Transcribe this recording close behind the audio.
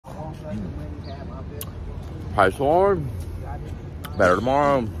Praise the Lord. Better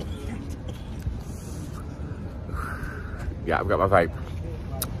tomorrow. Yeah, I've got my vape.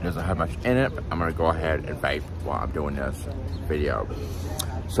 It doesn't have much in it, but I'm gonna go ahead and vape while I'm doing this video.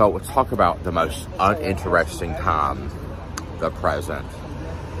 So let's talk about the most uninteresting time, the present.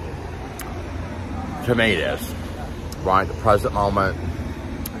 To me it is, right? The present moment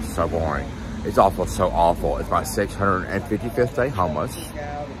is so boring. It's awful, so awful. It's my 655th day homeless.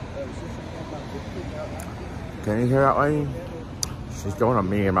 Can you hear that lady? She's going a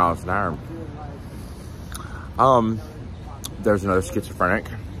million miles an hour. There's another schizophrenic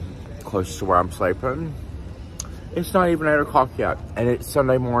close to where I'm sleeping. It's not even 8 o'clock yet, and it's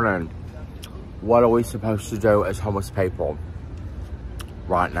Sunday morning. What are we supposed to do as homeless people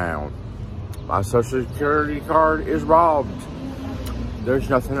right now? My Social Security card is robbed. There's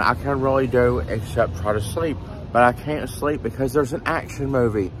nothing I can really do except try to sleep. But I can't sleep because there's an action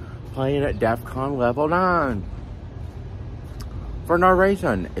movie playing at DEFCON level 9. For no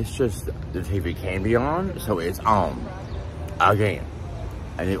reason. It's just the TV can be on, so it's on again.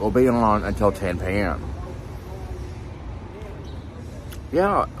 And it will be on until 10 p.m.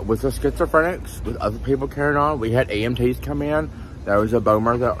 Yeah, with the schizophrenics, with other people carrying on, we had EMTs come in. There was a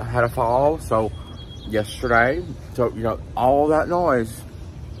boomer that had a fall, so yesterday, so, you know, all that noise,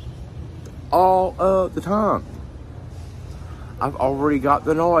 all of the time. I've already got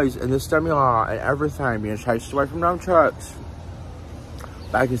the noise and the stimuli and everything being chased away from dump trucks.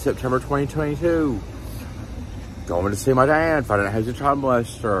 Back in September 2022, going to see my dad, finding out he's a child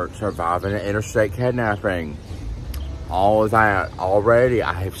molester, surviving an interstate kidnapping. All of that already.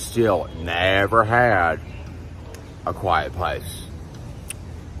 I have still never had a quiet place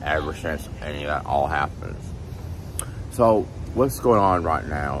ever since any of that all happened. So what's going on right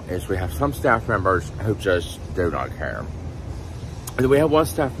now is we have some staff members who just do not care. And we have one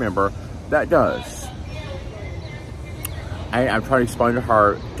staff member that does. And I'm trying to explain to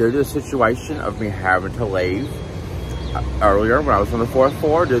her, due to the situation of me having to leave earlier when I was on the 4th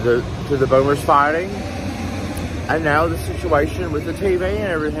floor due to the boomers fighting, and now the situation with the TV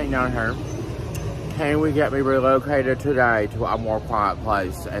and everything down here, can we get me relocated today to a more quiet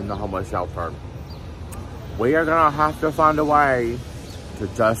place in the homeless shelter? We are gonna have to find a way to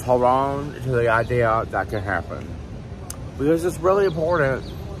just hold on to the idea that can happen. Because it's really important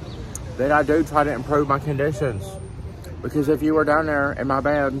that I do try to improve my conditions. Because if you were down there in my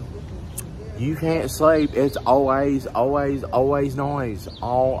bed, you can't sleep. It's always, always, always noise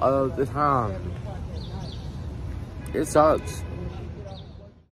all of the time. It sucks.